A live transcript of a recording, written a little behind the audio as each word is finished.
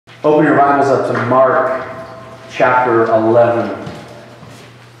Open your Bibles up to Mark chapter 11.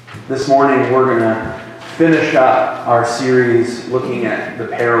 This morning we're going to finish up our series looking at the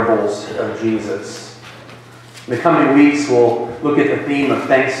parables of Jesus. In the coming weeks we'll look at the theme of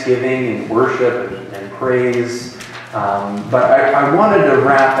thanksgiving and worship and praise. But I wanted to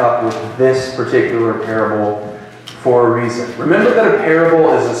wrap up with this particular parable for a reason. Remember that a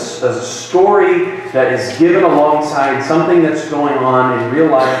parable is a story that is given alongside something that's going on in real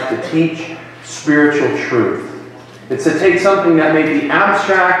life to teach spiritual truth. It's to take something that may be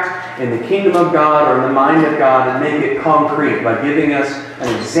abstract in the kingdom of God or in the mind of God and make it concrete by giving us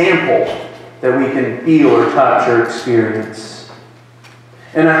an example that we can feel or touch or experience.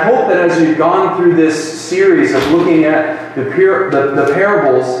 And I hope that as we've gone through this series of looking at the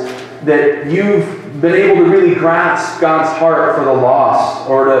parables, that you've been able to really grasp God's heart for the lost,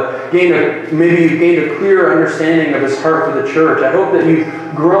 or to maybe you've gained a clearer understanding of His heart for the church. I hope that you've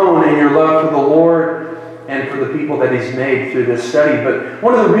grown in your love for the Lord and for the people that He's made through this study. But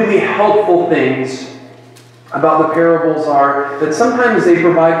one of the really helpful things about the parables are that sometimes they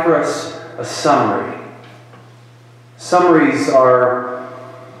provide for us a summary. Summaries are,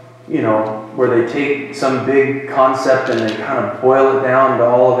 where they take some big concept and they kind of boil it down to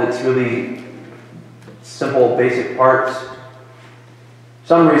all of its really simple, basic parts.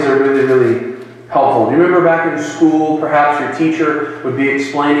 Summaries are really, really helpful. Do you remember back in school, perhaps your teacher would be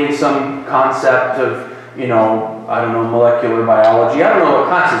explaining some concept of, molecular biology. I don't know what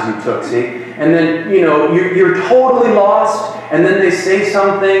classes you took, see? And then, you're totally lost, and then they say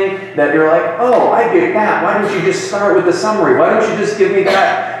something that you're like, oh, I get that. Why don't you just start with the summary? Why don't you just give me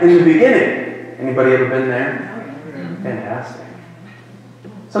that in the beginning? Anybody ever been there? Fantastic.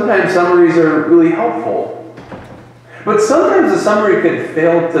 Sometimes summaries are really helpful. But sometimes a summary could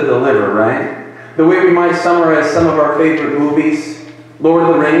fail to deliver, right? The way we might summarize some of our favorite movies. Lord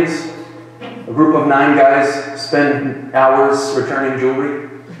of the Rings. A group of 9 guys spend hours returning jewelry.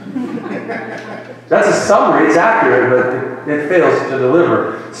 That's a summary. It's accurate, but it fails to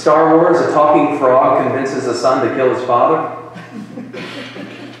deliver. Star Wars, a talking frog convinces a son to kill his father.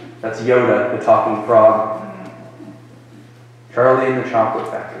 That's Yoda, the talking frog. Charlie and the Chocolate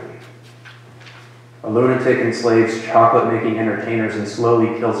Factory. A lunatic enslaves chocolate-making entertainers and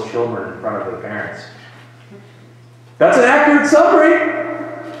slowly kills children in front of their parents. That's an accurate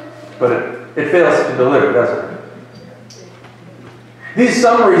summary, but it fails to deliver, doesn't it? These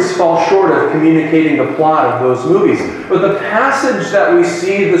summaries fall short of communicating the plot of those movies. But the passage that we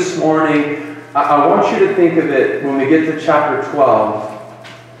see this morning, I want you to think of it when we get to chapter 12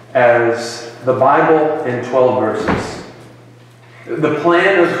 as the Bible in 12 verses. The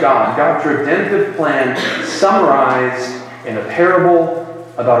plan of God, God's redemptive plan, summarized in a parable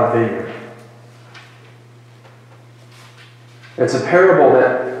about a vineyard. It's a parable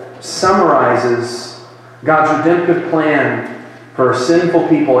that summarizes God's redemptive plan for sinful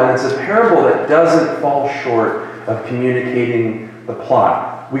people, and it's a parable that doesn't fall short of communicating the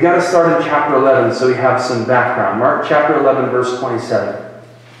plot. We got to start in chapter 11 so we have some background. Mark chapter 11, verse 27.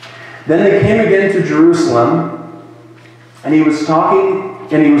 Then they came again to Jerusalem, and he was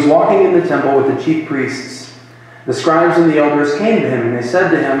walking in the temple with the chief priests. The scribes and the elders came to him, and they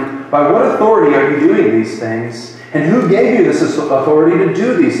said to him, "By what authority are you doing these things? And who gave you this authority to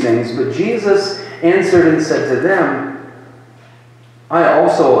do these things?" But Jesus answered and said to them, "I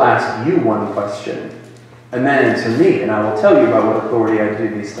also ask you one question, and then answer me, and I will tell you by what authority I do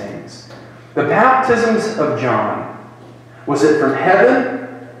these things. The baptisms of John, was it from heaven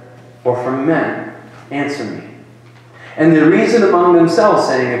or from men? Answer me." And they reasoned among themselves,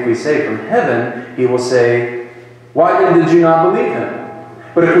 saying, "If we say from heaven, he will say, 'Why then did you not believe him?'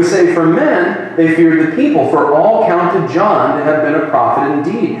 But if we say from men, they feared the people, for all counted John to have been a prophet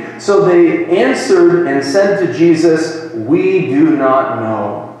indeed. So they answered and said to Jesus, 'We do not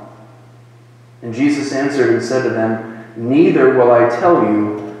know.' And Jesus answered and said to them, 'Neither will I tell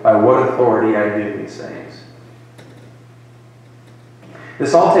you by what authority I do these things.'"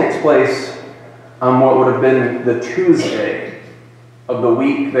 This all takes place on what would have been the Tuesday of the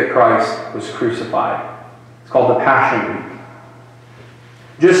week that Christ was crucified. It's called the Passion Week.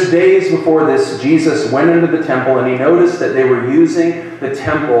 Just days before this, Jesus went into the temple and he noticed that they were using the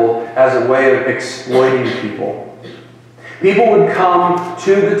temple as a way of exploiting people. People would come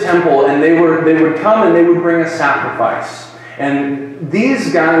to the temple and they would come and they would bring a sacrifice. And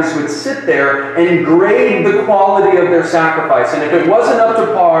these guys would sit there and grade the quality of their sacrifice. And if it wasn't up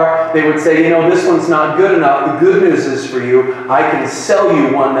to par, they would say, this one's not good enough. The good news is for you, I can sell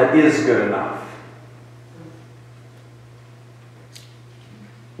you one that is good enough.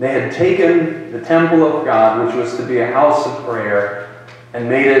 They had taken the temple of God, which was to be a house of prayer, and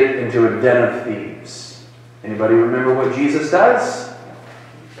made it into a den of thieves. Anybody remember what Jesus does?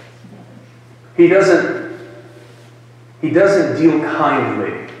 He doesn't deal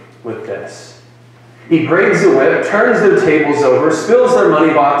kindly with this. He breaks the whip, turns their tables over, spills their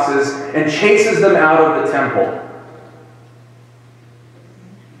money boxes, and chases them out of the temple.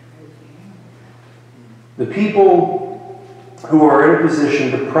 The people who are in a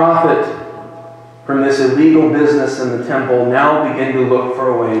position to profit from this illegal business in the temple now begin to look for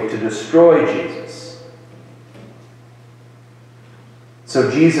a way to destroy Jesus. So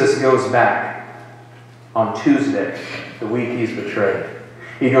Jesus goes back on Tuesday, the week he's betrayed.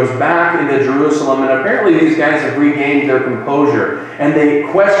 He goes back into Jerusalem, and apparently these guys have regained their composure, and they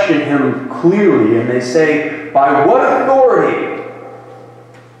question him clearly, and they say, "By what authority?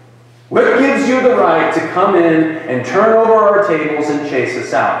 What gives you the right to come in and turn over our tables and chase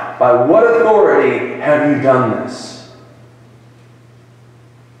us out? By what authority have you done this?"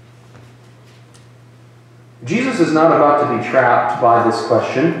 Jesus is not about to be trapped by this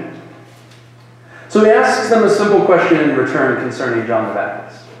question. So he asks them a simple question in return concerning John the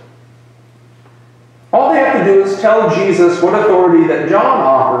Baptist. All they have to do is tell Jesus what authority that John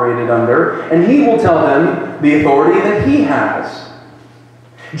operated under, and he will tell them the authority that he has.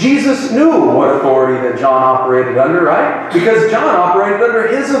 Jesus knew what authority that John operated under, right? Because John operated under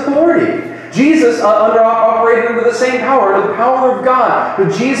his authority. Jesus operated under the same power, the power of God.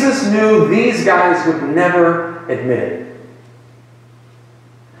 But Jesus knew these guys would never admit it.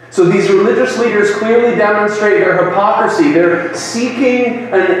 So these religious leaders clearly demonstrate their hypocrisy. They're seeking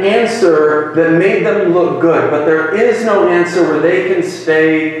an answer that made them look good, but there is no answer where they can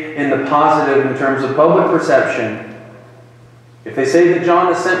stay in the positive in terms of public perception. If they say that John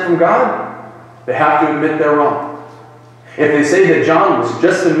is sent from God, they have to admit they're wrong. If they say that John was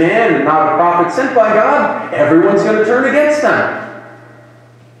just a man and not a prophet sent by God, everyone's going to turn against them.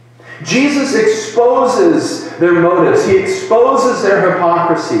 Jesus exposes their motives. He exposes their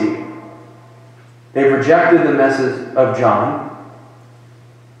hypocrisy. They've rejected the message of John.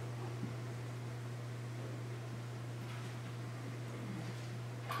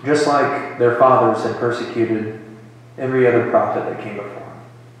 Just like their fathers had persecuted every other prophet that came before him.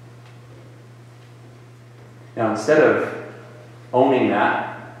 Now, instead of owning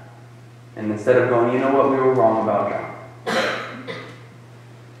that, and instead of going, you know what, we were wrong about John,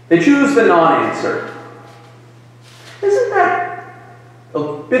 they choose the non-answer. Isn't that a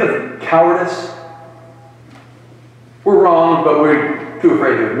bit of cowardice? We're wrong, but we're too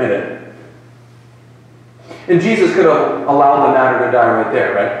afraid to admit it. And Jesus could have allowed the matter to die right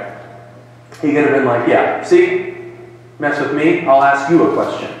there, right? He could have been like, yeah, see, mess with me, I'll ask you a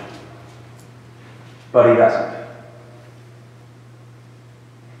question. But he doesn't.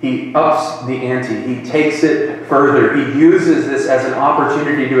 He ups the ante. He takes it further. He uses this as an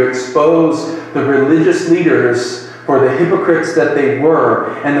opportunity to expose the religious leaders for the hypocrites that they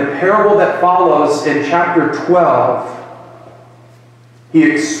were. And the parable that follows in chapter 12, he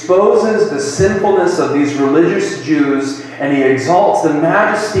exposes the sinfulness of these religious Jews, and he exalts the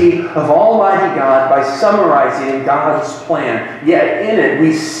majesty of Almighty God by summarizing God's plan. Yet in it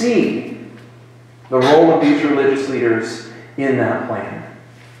we see the role of these religious leaders in that plan.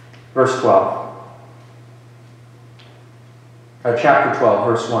 Verse 12. Chapter 12,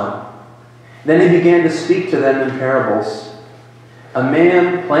 verse 1. Then he began to speak to them in parables. A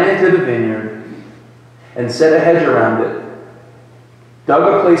man planted a vineyard and set a hedge around it, dug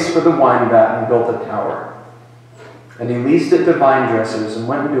a place for the wine vat, and built a tower. And he leased it to vine dressers and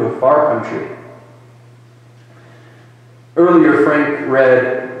went into a far country. Earlier, Frank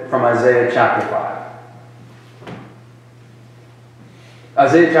read from Isaiah chapter 5.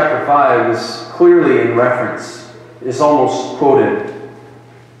 Isaiah chapter 5 is clearly in reference. It's almost quoted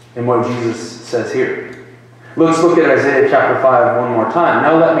in what Jesus says here. Let's look at Isaiah chapter 5 one more time.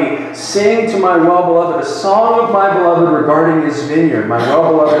 Now let me sing to my well-beloved a song of my beloved regarding his vineyard. My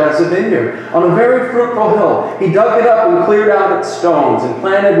well-beloved has a vineyard on a very fruitful hill. He dug it up and cleared out its stones and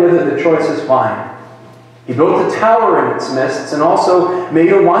planted with it the choicest vine. He built a tower in its midst and also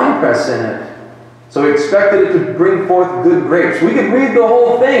made a winepress in it. So he expected it to bring forth good grapes. We could read the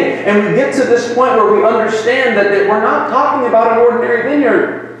whole thing, and we get to this point where we understand that we're not talking about an ordinary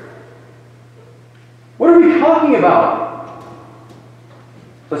vineyard. What are we talking about?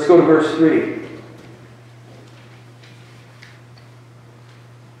 Let's go to verse 3.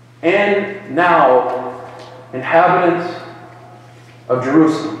 And now, inhabitants of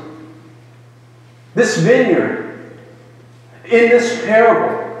Jerusalem, this vineyard, in this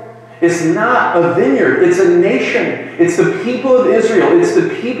parable, is not a vineyard. It's a nation. It's the people of Israel. It's the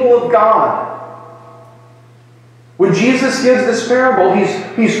people of God. When Jesus gives this parable,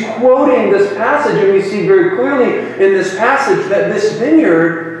 he's quoting this passage, and we see very clearly in this passage that this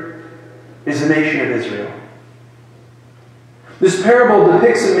vineyard is the nation of Israel. This parable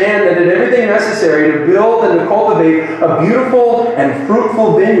depicts a man that did everything necessary to build and to cultivate a beautiful and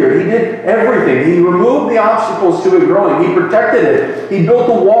fruitful vineyard. He did everything. He removed the obstacles to it growing. He protected it. He built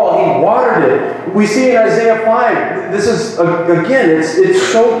the wall. He watered it. We see in Isaiah 5, this is, again,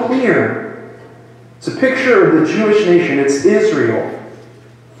 it's so clear. It's a picture of the Jewish nation. It's Israel.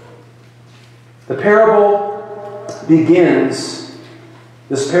 The parable begins,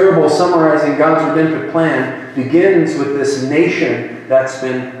 this parable summarizing God's redemptive plan, begins with this nation that's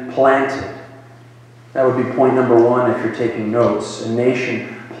been planted. That would be point number one if you're taking notes. A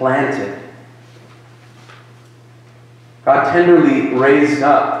nation planted. God tenderly raised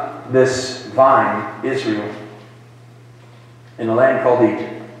up this vine, Israel, in a land called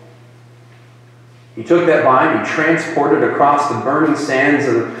Egypt. He took that vine, he transported it across the burning sands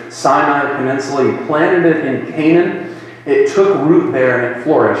of the Sinai Peninsula. He planted it in Canaan. It took root there and it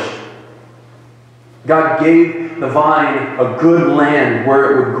flourished. God gave the vine a good land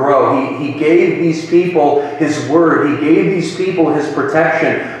where it would grow. He gave these people His word. He gave these people His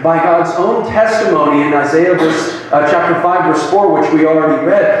protection. By God's own testimony in Isaiah chapter 5, verse 4, which we already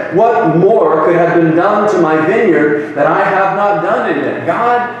read, what more could have been done to my vineyard that I have not done in it?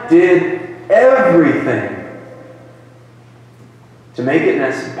 God did everything to make it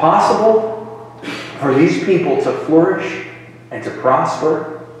possible for these people to flourish and to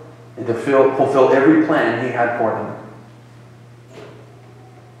prosper and to fulfill every plan He had for them.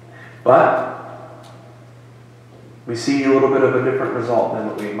 But we see a little bit of a different result than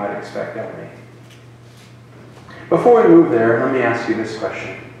what we might expect, don't we? Before we move there, let me ask you this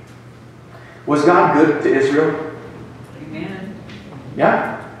question. Was God good to Israel? Amen.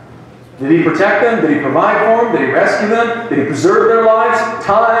 Yeah? Did He protect them? Did He provide for them? Did He rescue them? Did He preserve their lives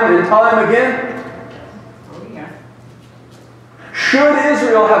time and time again? Should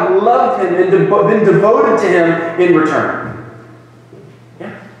Israel have loved Him and been devoted to Him in return?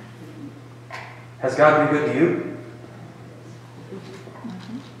 Yeah. Has God been good to you?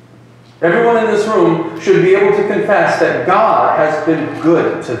 Everyone in this room should be able to confess that God has been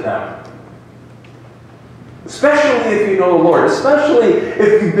good to them. Especially if you know the Lord. Especially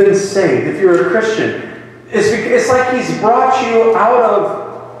if you've been saved. If you're a Christian. It's like He's brought you out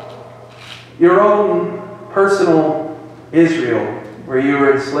of your own personal Israel, where you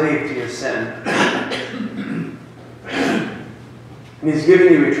were enslaved to your sin. And He's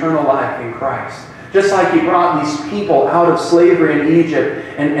given you eternal life in Christ. Just like He brought these people out of slavery in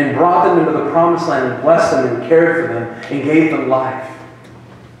Egypt and brought them into the promised land and blessed them and cared for them and gave them life.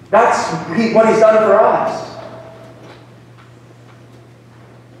 That's what He's done for us.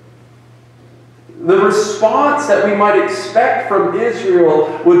 The response that we might expect from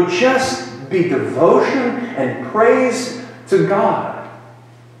Israel would just be devotion and praise to God.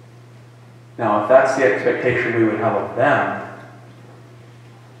 Now, if that's the expectation we would have of them,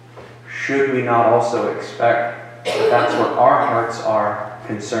 should we not also expect that that's what our hearts are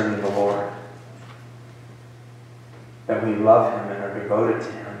concerning the Lord? That we love Him and are devoted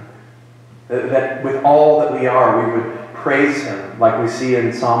to Him. That with all that we are, we would praise Him, like we see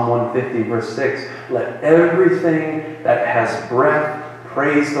in Psalm 150, verse 6. Let everything that has breath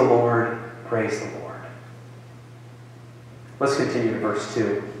praise the Lord, praise the Lord. Let's continue to verse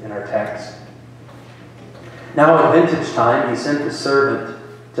 2 in our text. Now at vintage time he sent a servant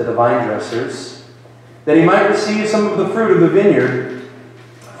to the vine dressers, that he might receive some of the fruit of the vineyard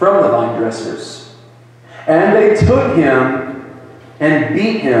from the vine dressers. And they took him and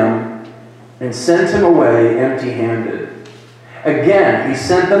beat him and sent him away empty-handed. Again he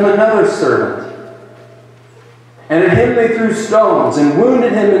sent them another servant, and at him they threw stones and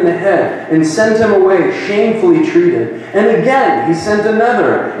wounded him in the head and sent him away shamefully treated. And again he sent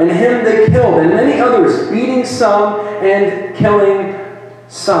another, and him they killed, and many others, beating some and killing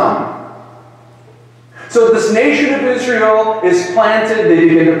some. So this nation of Israel is planted. They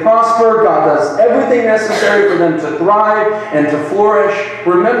begin to prosper. God does everything necessary for them to thrive and to flourish.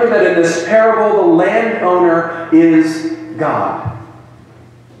 Remember that in this parable, the landowner is God.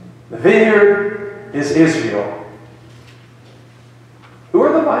 The vineyard is Israel. Who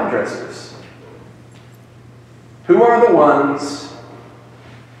are the vine dressers? Who are the ones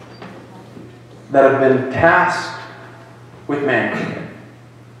that have been tasked with management?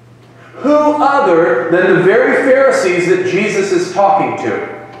 Who other than the very Pharisees that Jesus is talking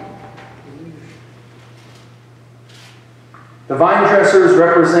to? The vine dressers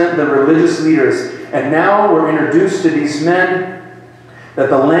represent the religious leaders, and now we're introduced to these men that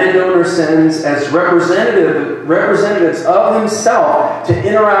the landowner sends as representatives of himself to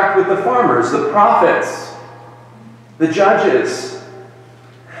interact with the farmers, the prophets, the judges,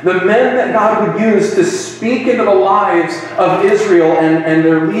 the men that God would use to speak into the lives of Israel and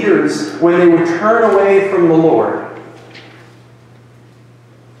their leaders when they would turn away from the Lord.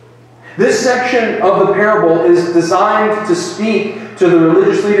 This section of the parable is designed to speak to the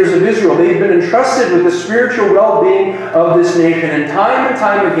religious leaders of Israel. They've been entrusted with the spiritual well-being of this nation, and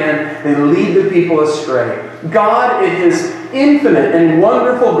time again, they lead the people astray. God, in His infinite and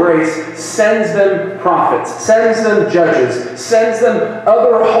wonderful grace, sends them prophets, sends them judges, sends them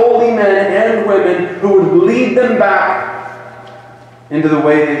other holy men and women who would lead them back into the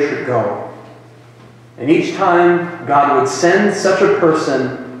way they should go. And each time God would send such a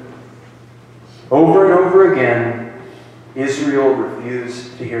person, over and over again, Israel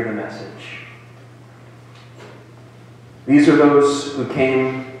refused to hear the message. These are those who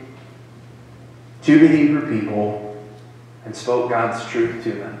came to the Hebrew people and spoke God's truth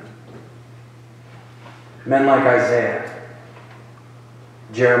to them. Men like Isaiah,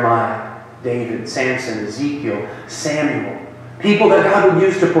 Jeremiah, David, Samson, Ezekiel, Samuel. People that God would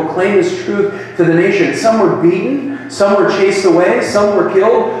use to proclaim His truth to the nation. Some were beaten. Some were chased away. Some were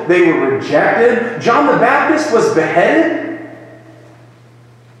killed. They were rejected. John the Baptist was beheaded.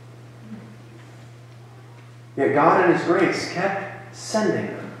 Yet God in His grace kept sending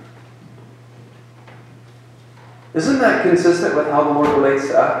them. Isn't that consistent with how the Lord relates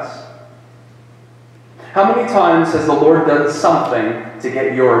to us? How many times has the Lord done something to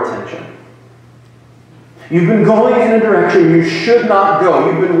get your attention? You've been going in a direction you should not go.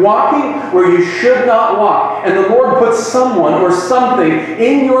 You've been walking where you should not walk. And the Lord puts someone or something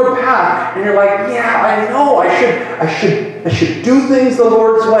in your path. And you're like, yeah, I know. I should do things the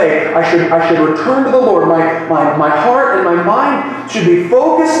Lord's way. I should return to the Lord. My heart and my mind should be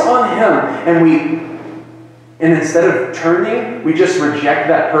focused on Him. And instead of turning, we just reject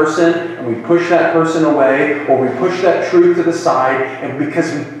that person and we push that person away, or we push that truth to the side, and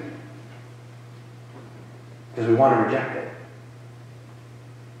because we want to reject it.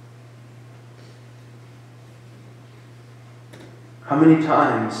 How many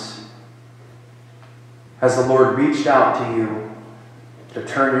times has the Lord reached out to you to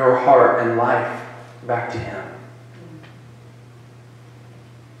turn your heart and life back to Him?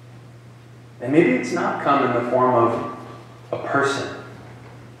 And maybe it's not come in the form of a person.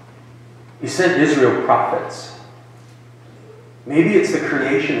 He sent Israel prophets. Maybe it's the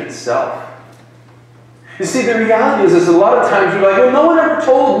creation itself. You see, the reality is a lot of times you're like, well, no one ever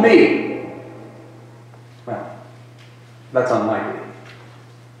told me. Well, that's unlikely.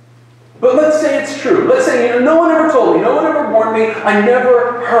 But let's say it's true. Let's say, no one ever told me. No one ever warned me. I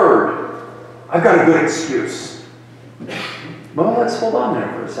never heard. I've got a good excuse. Well, let's hold on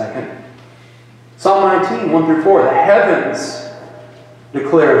there for a second. Psalm 19, 1-4. The heavens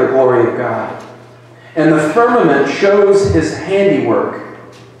declare the glory of God, and the firmament shows His handiwork.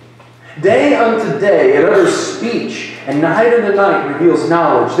 Day unto day it utters speech, and night unto night reveals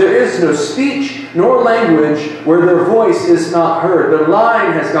knowledge. There is no speech nor language where their voice is not heard. Their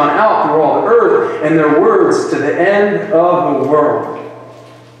line has gone out through all the earth, and their words to the end of the world.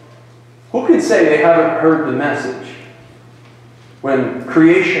 Who can say they haven't heard the message when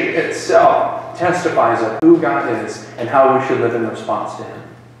creation itself testifies of who God is and how we should live in response to Him?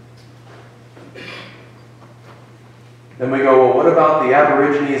 Then we go, well, what about the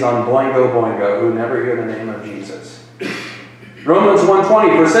Aborigines on Boingo Boingo who never hear the name of Jesus? Romans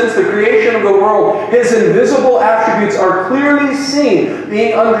 1:20, for since the creation of the world, His invisible attributes are clearly seen,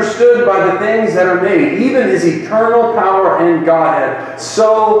 being understood by the things that are made, even His eternal power and Godhead,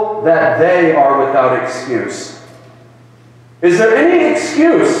 so that they are without excuse. Is there any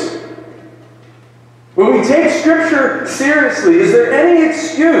excuse? When we take Scripture seriously, is there any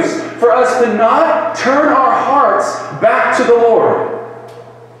excuse for us to not turn our hearts back to the Lord?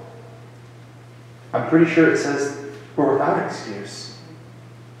 I'm pretty sure it says we're without excuse.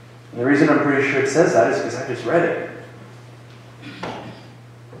 And the reason I'm pretty sure it says that is because I just read it.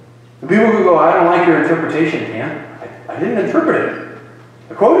 The people who go, I don't like your interpretation, Dan. I didn't interpret it.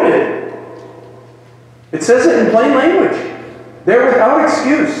 I quoted it. It says it in plain language. They're without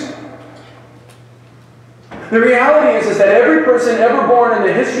excuse. The reality is that every person ever born in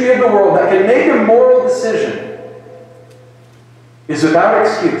the history of the world that can make a moral decision is without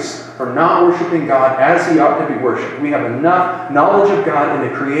excuse for not worshiping God as He ought to be worshipped. We have enough knowledge of God in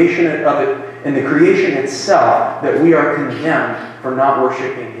the creation itself, that we are condemned for not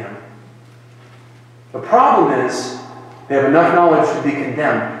worshiping Him. The problem is they have enough knowledge to be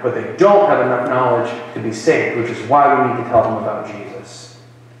condemned, but they don't have enough knowledge to be saved, which is why we need to tell them about Jesus.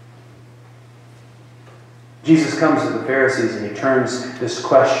 Jesus comes to the Pharisees and he turns this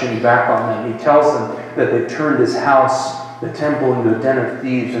question back on them. He tells them that they've turned his house, the temple, into a den of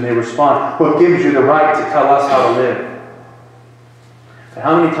thieves, and they respond, "What gives you the right to tell us how to live?" But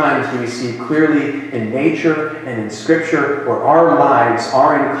how many times do we see clearly in nature and in Scripture where our lives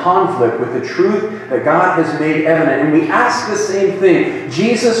are in conflict with the truth that God has made evident? And we ask the same thing.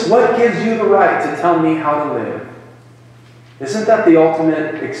 Jesus, what gives you the right to tell me how to live? Isn't that the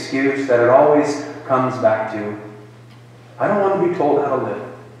ultimate excuse that it always comes back to? I don't want to be told how to live.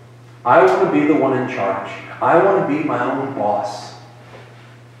 I want to be the one in charge. I want to be my own boss.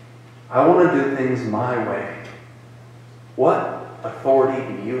 I want to do things my way. What authority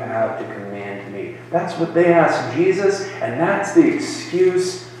do you have to command me? That's what they ask Jesus, and that's the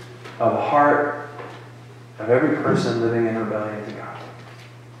excuse of the heart of every person living in rebellion to God.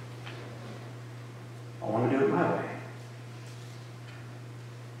 I want to do it my way.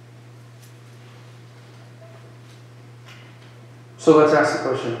 So let's ask the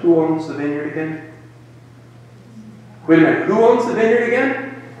question, who owns the vineyard again? Wait a minute, who owns the vineyard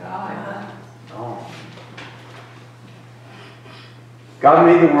again? God. Oh. God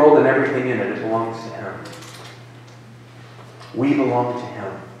made the world and everything in it. It belongs to Him. We belong to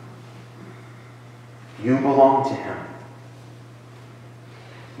Him. You belong to Him.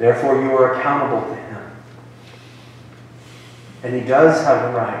 Therefore, you are accountable to Him. And He does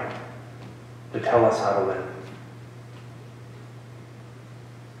have the right to tell us how to live.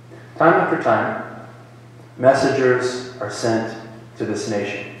 Time after time, messengers are sent to this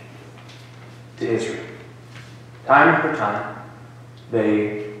nation, to Israel. Time after time,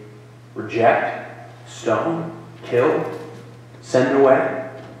 they reject, stone, kill, send away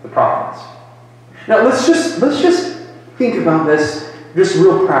the prophets. Now let's just think about this just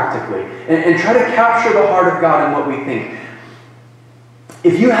real practically and try to capture the heart of God in what we think.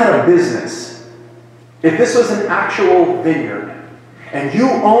 If you had a business, if this was an actual vineyard, and you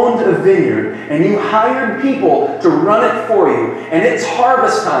owned a vineyard, and you hired people to run it for you, and it's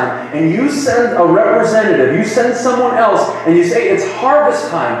harvest time, and you send a representative, you send someone else, and you say it's harvest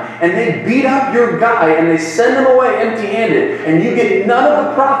time, and they beat up your guy, and they send him away empty-handed, and you get none of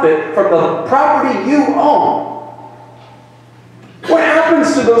the profit from the property you own. What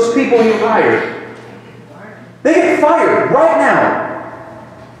happens to those people you hired? They get fired right now.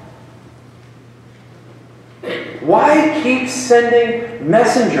 Why keep sending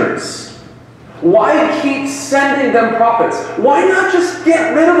messengers? Why keep sending them prophets? Why not just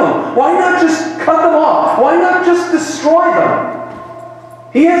get rid of them? Why not just cut them off? Why not just destroy them?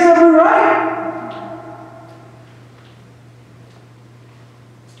 He has every right.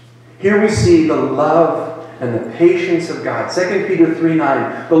 Here we see the love and the patience of God. 2 Peter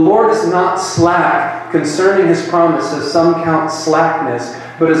 3:9. The Lord is not slack concerning His promise, as some count slackness,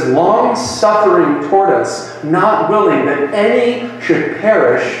 but is long-suffering toward us, not willing that any should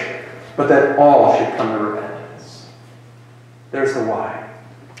perish, but that all should come to repentance. There's the why.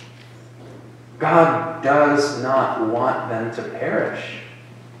 God does not want them to perish.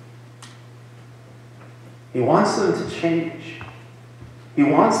 He wants them to change. He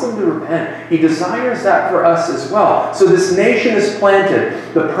wants them to repent. He desires that for us as well. So this nation is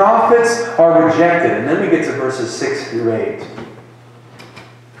planted. The prophets are rejected. And then we get to verses 6 through 8.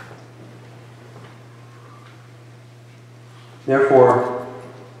 Therefore,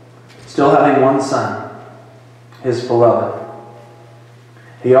 still having one son, his beloved,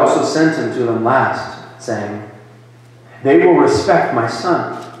 He also sent him to them last, saying, "They will respect my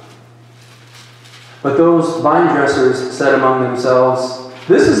son." But those vine dressers said among themselves,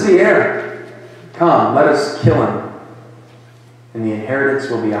 "This is the heir. Come, let us kill him, and the inheritance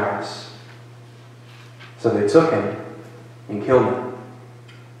will be ours." So they took him and killed him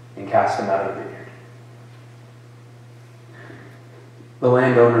and cast him out of the vineyard. The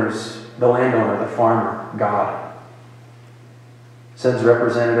landowner, the farmer, God, sends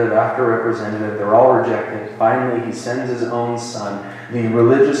representative after representative. They're all rejected. Finally, He sends His own son. The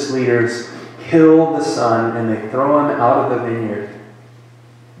religious leaders kill the son and they throw him out of the vineyard.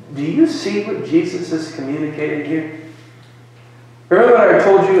 Do you see what Jesus is communicating here? Remember what I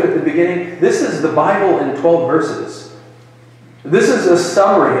told you at the beginning? This is the Bible in 12 verses. This is a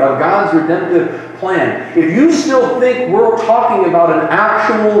summary of God's redemptive plan. If you still think we're talking about an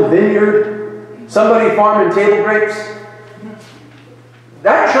actual vineyard, somebody farming table grapes,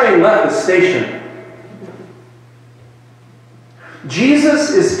 that train left the station.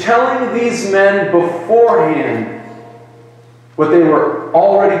 Jesus is telling these men beforehand what they were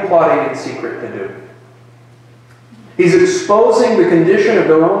already plotting in secret to do. He's exposing the condition of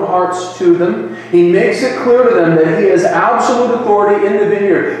their own hearts to them. He makes it clear to them that He has absolute authority in the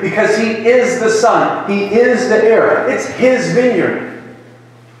vineyard because He is the Son. He is the heir. It's His vineyard.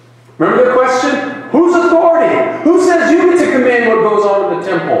 Remember the question? Whose authority? Who says you get to command what goes on in the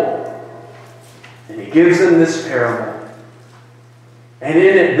temple? And He gives them this parable. And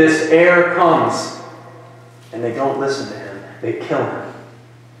in it, this heir comes. And they don't listen to Him. They kill Him.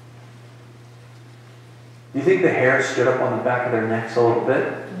 Do you think the hair stood up on the back of their necks a little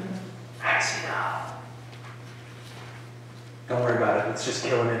bit? How does He know? Don't worry about it. Let's just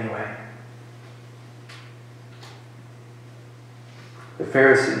kill Him anyway. The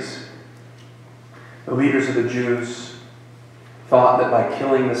Pharisees, the leaders of the Jews, thought that by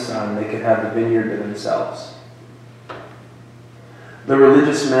killing the Son, they could have the vineyard to themselves. The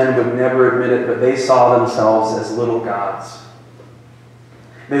religious men would never admit it, but they saw themselves as little gods.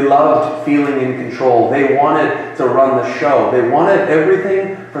 They loved feeling in control. They wanted to run the show. They wanted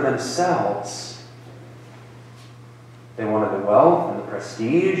everything for themselves. They wanted the wealth and the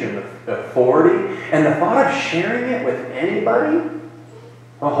prestige and the authority. And the thought of sharing it with anybody,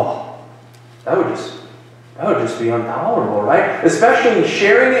 that would just be intolerable, right? Especially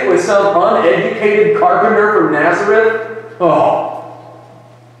sharing it with some uneducated carpenter from Nazareth.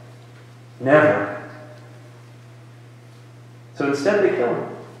 Never. So instead they kill Him.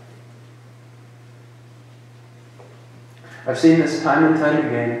 I've seen this time and time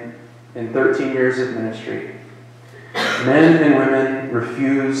again in 13 years of ministry. Men and women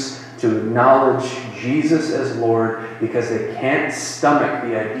refuse to acknowledge Jesus as Lord because they can't stomach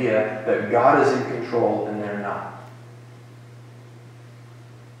the idea that God is in control and they're not.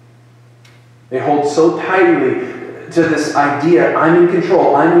 They hold so tightly to this idea, I'm in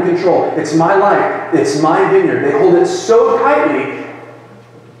control, I'm in control. It's my life, it's my vineyard. They hold it so tightly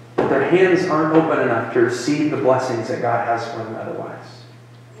that their hands aren't open enough to receive the blessings that God has for them otherwise.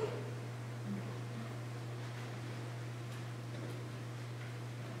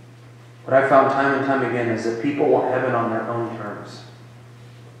 What I've found time and time again is that people want heaven on their own terms.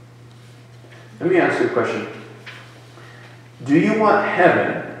 Let me ask you a question. Do you want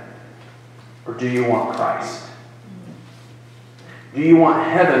heaven or do you want Christ? Do you want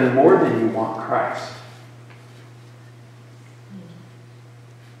heaven more than you want Christ?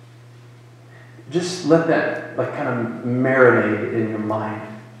 Just let that kind of marinate in your mind.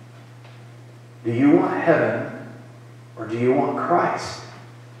 Do you want heaven or do you want Christ?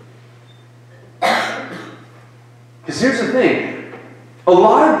 Because here's the thing. A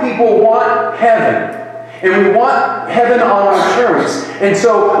lot of people want heaven. And we want heaven on our terms. And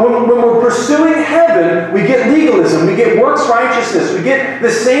so when we're pursuing heaven, we get legalism, we get works righteousness, we get the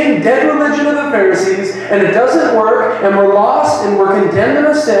same dead religion of the Pharisees, and it doesn't work, and we're lost, and we're condemned in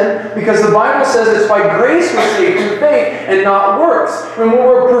our sin, because the Bible says it's by grace we're saved through faith and not works. And when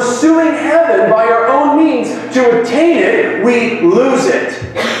we're pursuing heaven by our own means to attain it, we lose it.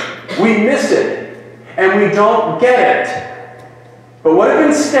 We miss it. And we don't get it. But what if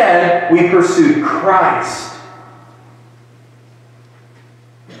instead we pursued Christ?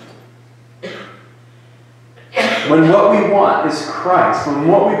 When what we want is Christ, when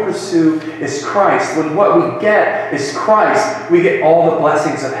what we pursue is Christ, when what we get is Christ, we get all the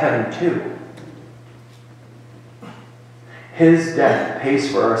blessings of heaven too. His death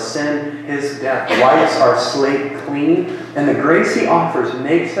pays for our sin. His death wipes our slate clean. And the grace He offers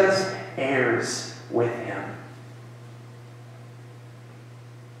makes us heirs with Him.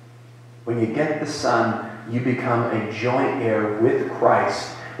 When you get the Son, you become a joint heir with Christ.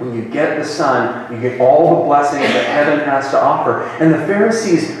 When you get the Son, you get all the blessings that heaven has to offer. And the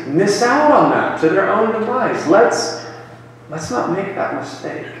Pharisees miss out on that to their own demise. Let's not make that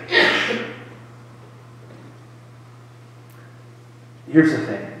mistake. Here's the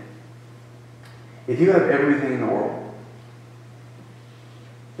thing. If you have everything in the world,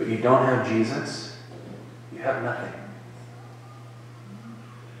 but you don't have Jesus, you have nothing.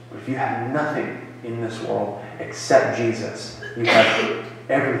 But if you have nothing in this world except Jesus, you have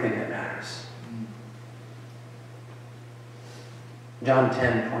everything that matters. John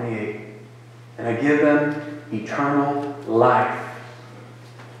 10:28. And I give them eternal life,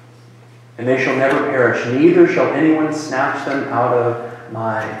 and they shall never perish, neither shall anyone snatch them out of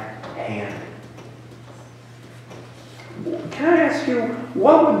my hand. Can I ask you,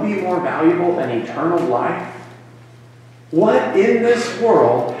 what would be more valuable than eternal life? What in this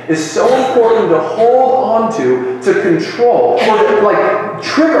world is so important to hold on to control, or to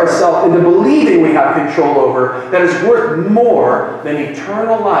trick ourselves into believing we have control over, that is worth more than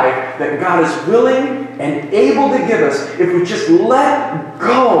eternal life that God is willing and able to give us if we just let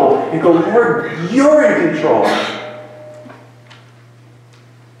go and go, Lord, you're in control.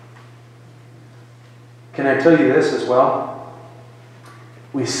 Can I tell you this as well?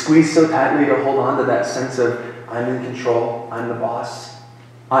 We squeeze so tightly to hold on to that sense of, I'm in control, I'm the boss,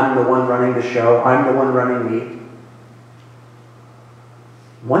 I'm the one running the show, I'm the one running me.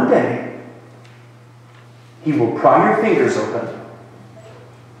 One day, He will pry your fingers open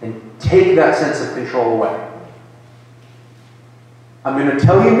and take that sense of control away. I'm going to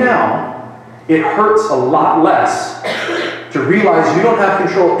tell you now, it hurts a lot less to realize you don't have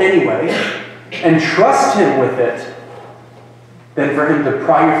control anyway and trust Him with it than for Him to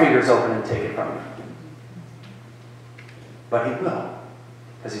pry your fingers open and take it from you. But He will,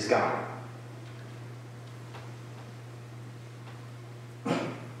 because He's God.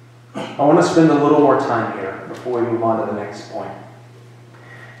 I want to spend a little more time here before we move on to the next point.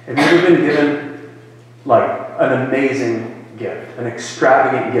 Have you ever been given like an amazing gift, an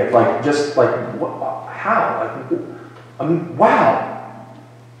extravagant gift, how? Wow.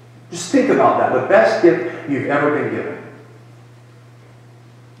 Just think about that. The best gift you've ever been given.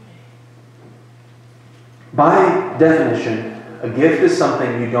 By definition, a gift is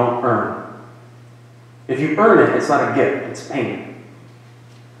something you don't earn. If you earn it, it's not a gift, it's payment.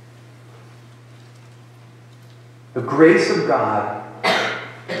 The grace of God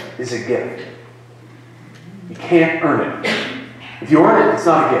is a gift. You can't earn it. If you earn it, it's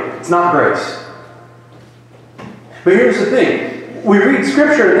not a gift. It's not grace. But here's the thing. We read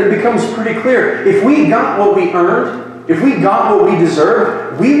Scripture and it becomes pretty clear. If we got what we earned, if we got what we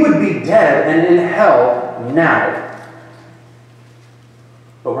deserved, we would be dead and in hell now.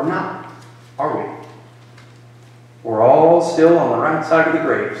 But we're not, are we? We're all still on the right side of the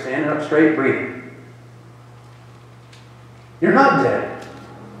grave, standing up straight, breathing. You're not dead.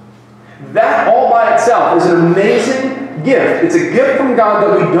 That all by itself is an amazing gift. It's a gift from God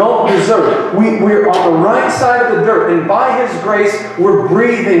that we don't deserve. We're on the right side of the dirt, and by His grace, we're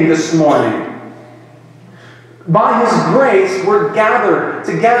breathing this morning. By His grace, we're gathered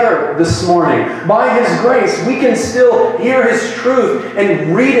together this morning. By His grace, we can still hear His truth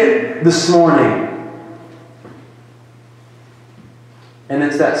and read it this morning. And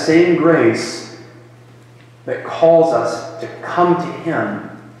it's that same grace that calls us to come to Him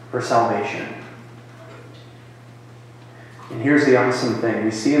for salvation. And here's the awesome thing.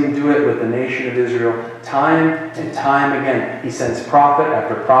 We see Him do it with the nation of Israel time and time again. He sends prophet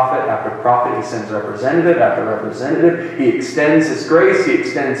after prophet after prophet. He sends representative after representative. He extends His grace. He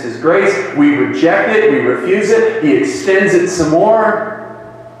extends His grace. We reject it. We refuse it. He extends it some more.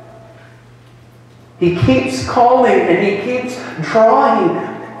 He keeps calling and He keeps drawing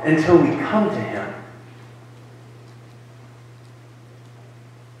until we come to Him.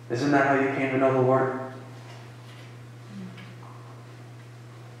 Isn't that how you came to know the Lord?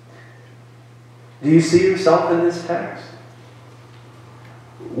 Do you see yourself in this text?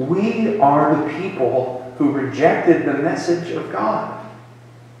 We are the people who rejected the message of God.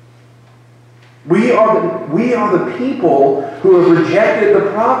 We are the people who have rejected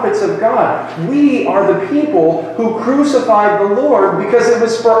the prophets of God. We are the people who crucified the Lord because it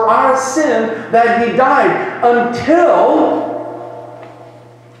was for our sin that He died until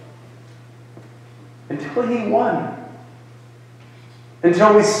He won.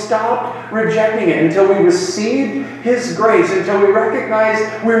 Until we stopped rejecting it. Until we received His grace. Until we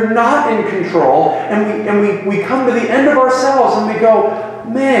recognized we're not in control. And we come to the end of ourselves and we go,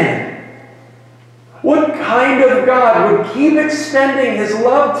 man, what kind of God would keep extending His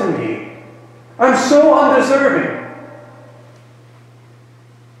love to me? I'm so undeserving.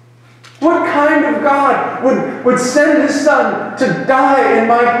 What kind of God would send His Son to die in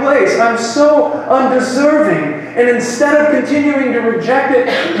my place? I'm so undeserving. And instead of continuing to reject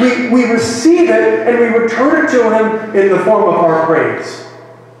it, we receive it and we return it to Him in the form of our praise.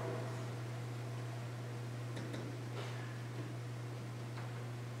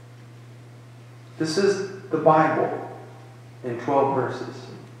 This is the Bible in 12 verses.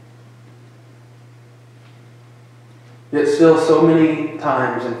 Yet still so many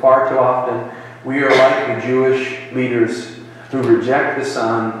times and far too often, we are like the Jewish leaders who reject the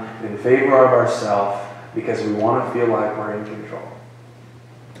Son in favor of ourselves because we want to feel like we're in control.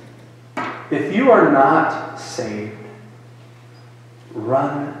 If you are not saved,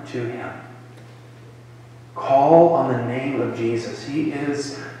 run to Him. Call on the name of Jesus. He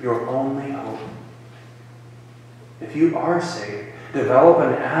is your only hope. If you are saved, develop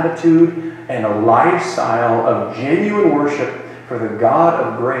an attitude and a lifestyle of genuine worship for the God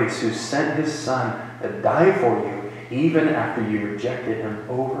of grace who sent His Son to die for you even after you rejected Him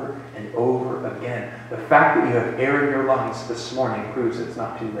over and over again. The fact that you have air in your lungs this morning proves it's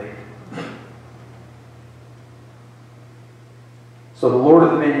not too late. So the Lord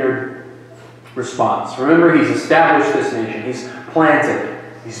of the vineyard response. Remember, he's established this nation. He's planted it.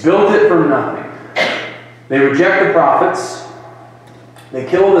 He's built it from nothing. They reject the prophets. They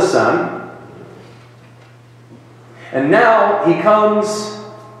kill the Son. And now he comes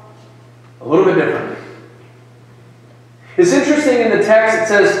a little bit differently. It's interesting in the text it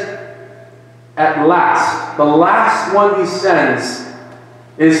says, at last. The last one he sends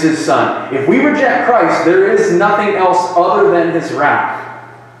is his Son. If we reject Christ, there is nothing else other than his wrath.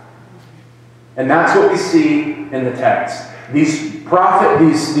 And that's what we see in the text. These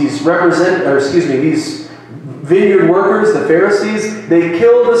vineyard workers, the Pharisees, they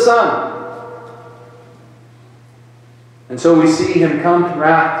kill the Son. And so we see him come to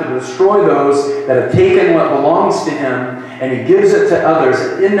wrath to destroy those that have taken what belongs to him, and he gives it to others.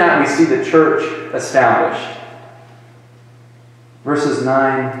 And in that we see the church established. Verses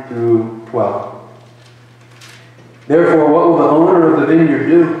 9 through 12. Therefore, what will the owner of the vineyard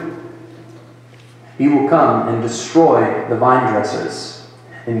do? He will come and destroy the vine dressers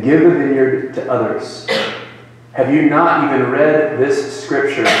and give the vineyard to others. Have you not even read this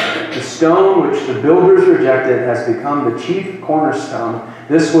scripture? The stone which the builders rejected has become the chief cornerstone.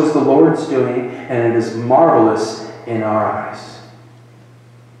 This was the Lord's doing, and it is marvelous in our eyes.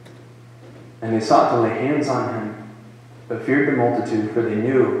 And they sought to lay hands on him, but feared the multitude, for they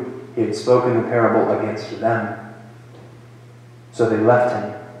knew he had spoken the parable against them. So they left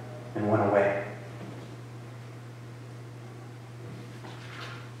him and went away.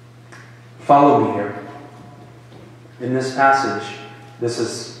 Follow me here. In this passage, this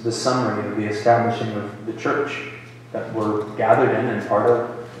is the summary of the establishing of the church that we're gathered in and part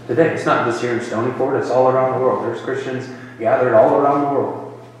of today. It's not just here in Stonyford, it's all around the world. There's Christians gathered all around the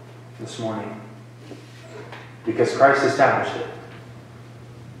world this morning because Christ established it.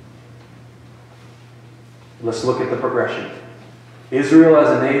 Let's look at the progression. Israel as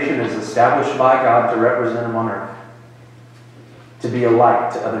a nation is established by God to represent him on earth, to be a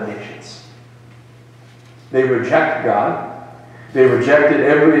light to other nations. They reject God. They rejected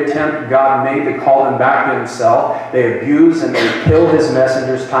every attempt God made to call them back to himself. They abuse and they kill his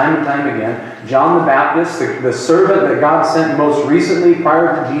messengers time and time again. John the Baptist, the servant that God sent most recently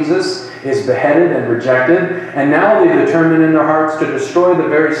prior to Jesus, is beheaded and rejected. And now they've determined in their hearts to destroy the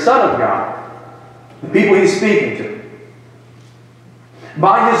very Son of God, the people he's speaking to.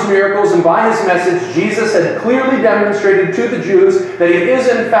 By his miracles and by his message, Jesus had clearly demonstrated to the Jews that he is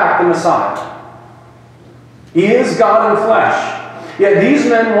in fact the Messiah. He is God in flesh. Yet these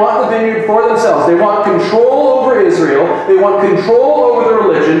men want the vineyard for themselves. They want control over Israel. They want control over the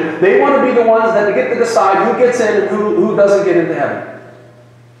religion. They want to be the ones that get to decide who gets in and who doesn't get into heaven.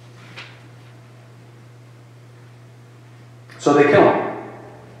 So they kill him.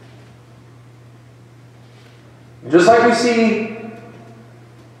 Just like we see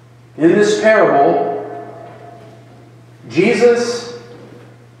in this parable, Jesus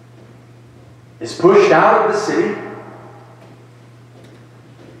is pushed out of the city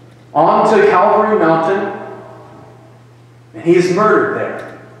onto Calvary Mountain, and he is murdered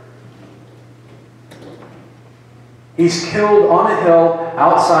there. He's killed on a hill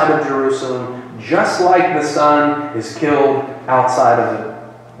outside of Jerusalem, just like the Son is killed outside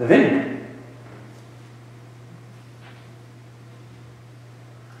of the vineyard.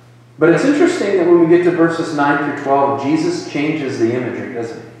 But it's interesting that when we get to verses 9 through 12, Jesus changes the imagery,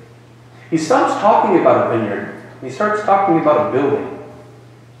 doesn't he? He stops talking about a vineyard. He starts talking about a building.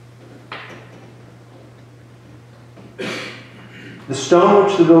 The stone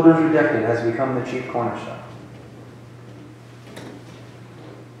which the builders rejected has become the chief cornerstone.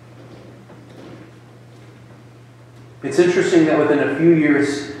 It's interesting that within a few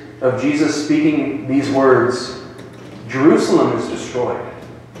years of Jesus speaking these words, Jerusalem is destroyed.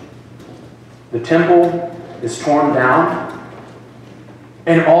 The temple is torn down.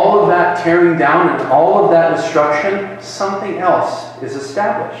 And all of that tearing down and all of that destruction, something else is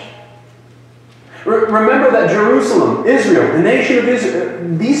established. Remember that Jerusalem, Israel, the nation of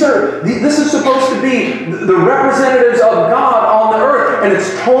Israel, this is supposed to be the representatives of God on the earth, and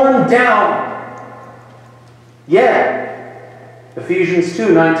it's torn down. Yet, Ephesians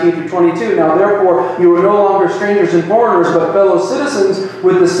 2, 19 through 22, now therefore you are no longer strangers and foreigners, but fellow citizens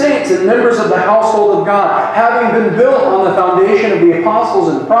with the saints and members of the household of God, having been built on the foundation of the apostles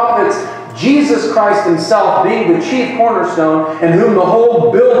and prophets, Jesus Christ himself being the chief cornerstone, in whom the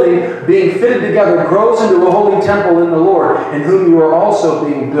whole building being fitted together grows into a holy temple in the Lord, in whom you are also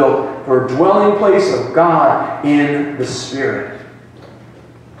being built for a dwelling place of God in the Spirit.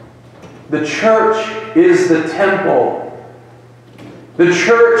 The church is the temple. The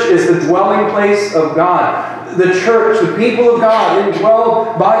church is the dwelling place of God. the church, the people of God,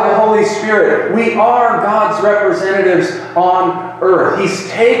 indwelled by the Holy Spirit. We are God's representatives on earth. He's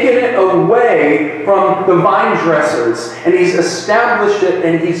taken it away from the vine dressers, and He's established it,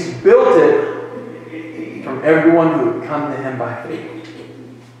 and He's built it from everyone who would come to Him by faith.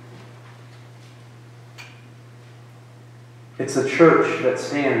 It's the church that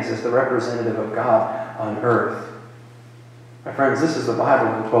stands as the representative of God on earth. My friends, this is the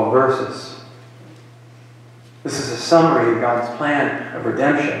Bible in 12 verses. This is a summary of God's plan of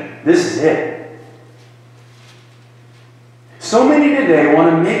redemption. This is it. So many today want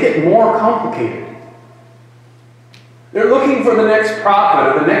to make it more complicated. They're looking for the next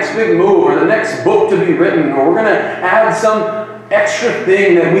prophet, or the next big move, or the next book to be written, or we're going to add some extra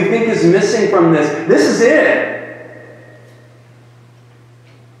thing that we think is missing from this. This is it.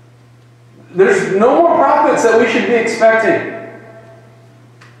 There's no more prophets that we should be expecting.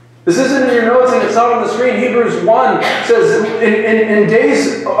 This isn't in your notes and it's not on the screen. Hebrews 1 says, in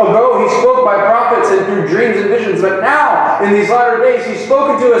days ago He spoke by prophets and through dreams and visions, but now, in these latter days, He's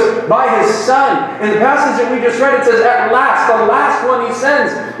spoken to us by His Son. In the passage that we just read, it says, at last, the last one He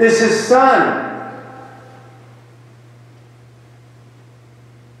sends is His Son.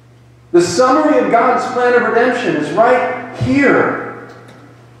 The summary of God's plan of redemption is right here.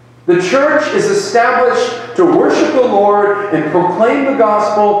 The church is established to worship the Lord and proclaim the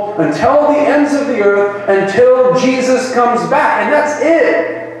gospel until the ends of the earth, until Jesus comes back. And that's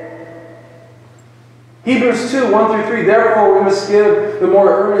it. Hebrews 2, 1 through 3. Therefore we must give the more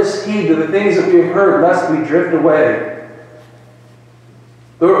earnest heed to the things that we have heard, lest we drift away.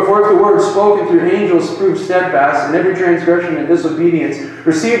 For if the word spoken through angels proved steadfast, and every transgression and disobedience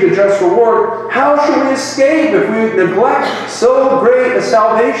received a just reward, how shall we escape if we neglect so great a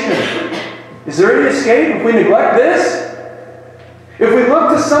salvation? Is there any escape if we neglect this? If we look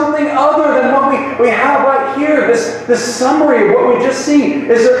to something other than what we have right here, this summary of what we just see,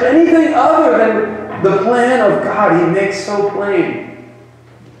 is there anything other than the plan of God He makes so plain?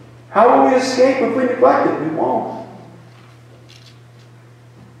 How will we escape if we neglect it? We won't.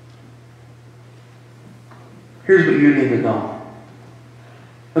 Here's what you need to know.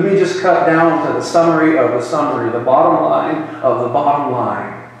 Let me just cut down to the summary of the summary, the bottom line of the bottom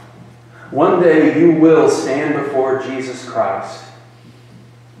line. One day you will stand before Jesus Christ.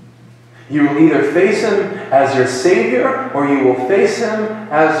 You will either face Him as your Savior, or you will face Him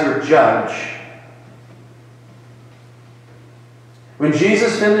as your judge. When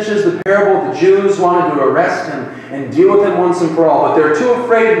Jesus finishes the parable, the Jews wanted to arrest Him and deal with Him once and for all. But they're too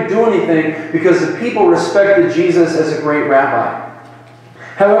afraid to do anything because the people respected Jesus as a great rabbi.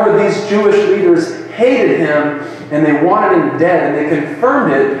 However, these Jewish leaders hated Him and they wanted Him dead, and they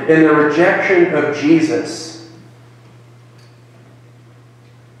confirmed it in their rejection of Jesus.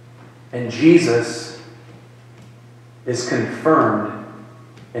 And Jesus is confirmed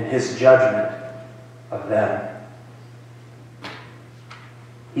in His judgment of them.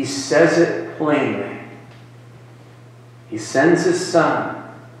 He says it plainly. He sends His Son,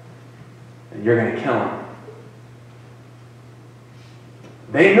 and you're going to kill Him.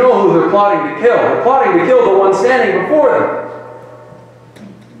 They know who they're plotting to kill. They're plotting to kill the one standing before them.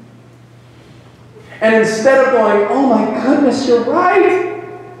 And instead of going, oh my goodness, you're right.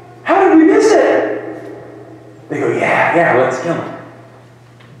 How did we miss it? They go, yeah, let's kill Him.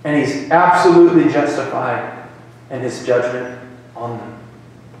 And He's absolutely justified in His judgment on them.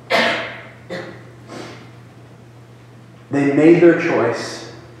 They made their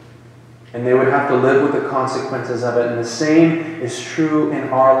choice, and they would have to live with the consequences of it. And the same is true in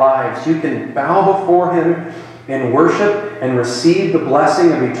our lives. You can bow before Him in worship and receive the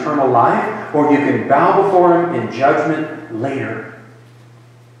blessing of eternal life, or you can bow before Him in judgment later.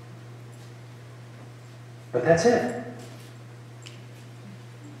 But that's it.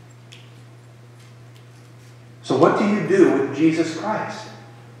 So what do you do with Jesus Christ?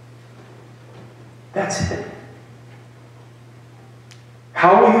 That's it.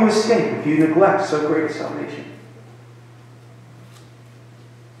 How will you escape if you neglect so great a salvation?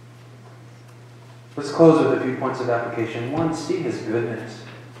 Let's close with a few points of application. One, see His goodness.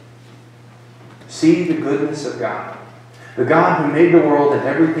 See the goodness of God. The God who made the world and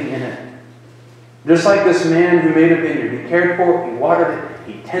everything in it. Just like this man who made a vineyard. He cared for it, He watered it,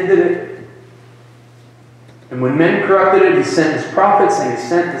 He tended it. And when men corrupted it, He sent His prophets and He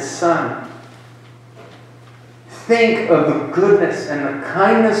sent His Son. Think of the goodness and the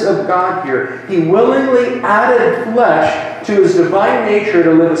kindness of God here. He willingly added flesh to His divine nature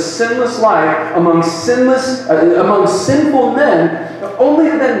to live a sinless life among sinful men, only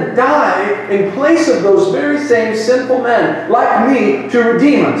to then die in place of those very same sinful men, like me, to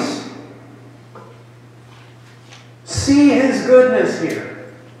redeem us. See His goodness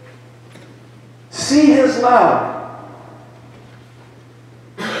here. See His love.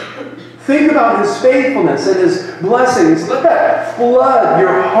 Think about His faithfulness and His blessings. Let that flood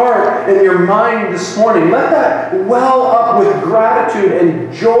your heart and your mind this morning. Let that well up with gratitude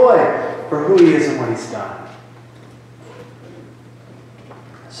and joy for who He is and what He's done.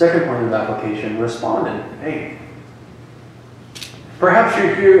 Second point of application, respond in faith. Perhaps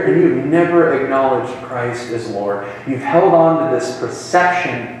you're here and you've never acknowledged Christ as Lord. You've held on to this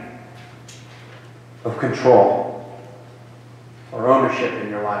perception of control or ownership in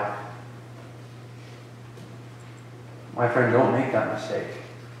your life. My friend, don't make that mistake.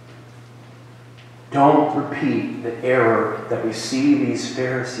 Don't repeat the error that we see these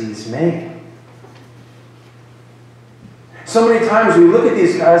Pharisees make. So many times we look at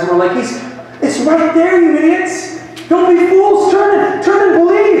these guys and we're like, it's right there, you idiots. Don't be fools. Turn and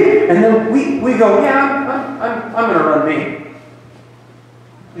believe. And then we go, yeah, I'm going to run me.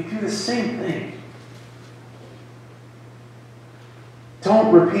 We do the same thing.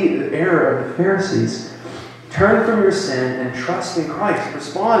 Don't repeat the error of the Pharisees. Turn from your sin and trust in Christ.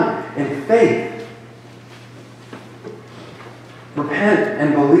 Respond in faith. Repent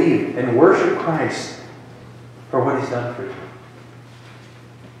and believe and worship Christ for what He's done for you.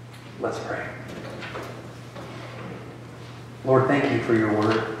 Let's pray. Lord, thank you for your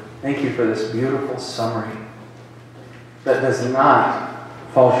word. Thank you for this beautiful summary that does not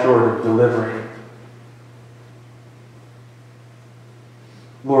fall short of delivering.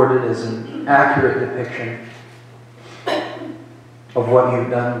 Lord, it is an accurate depiction of what you've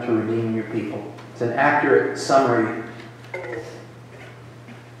done to redeem your people. It's an accurate summary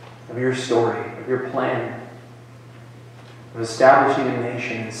of your story, of your plan, of establishing a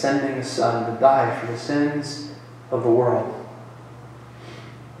nation and sending a Son to die for the sins of the world.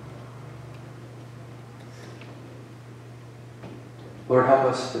 Lord, help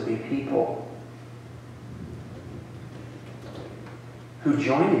us to be people who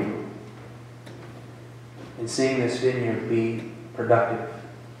join you in seeing this vineyard be productive,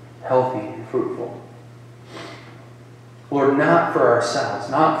 healthy, and fruitful. Lord, not for ourselves,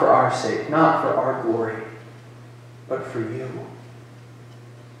 not for our sake, not for our glory, but for you.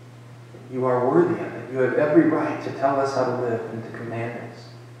 You are worthy of it. You have every right to tell us how to live and to command us.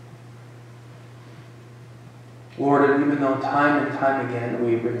 Lord, and even though time and time again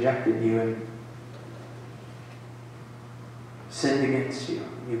we've rejected you and sinned against you,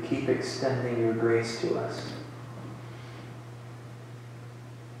 you keep extending your grace to us.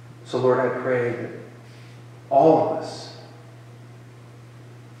 So Lord, I pray that all of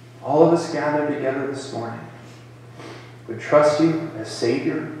us gathered together this morning would trust you as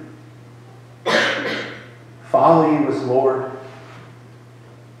Savior, follow you as Lord,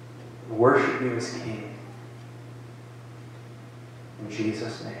 and worship you as King. In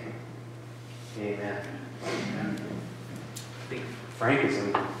Jesus' name, amen. Amen. Frank is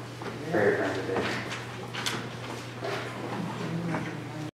in prayer time today.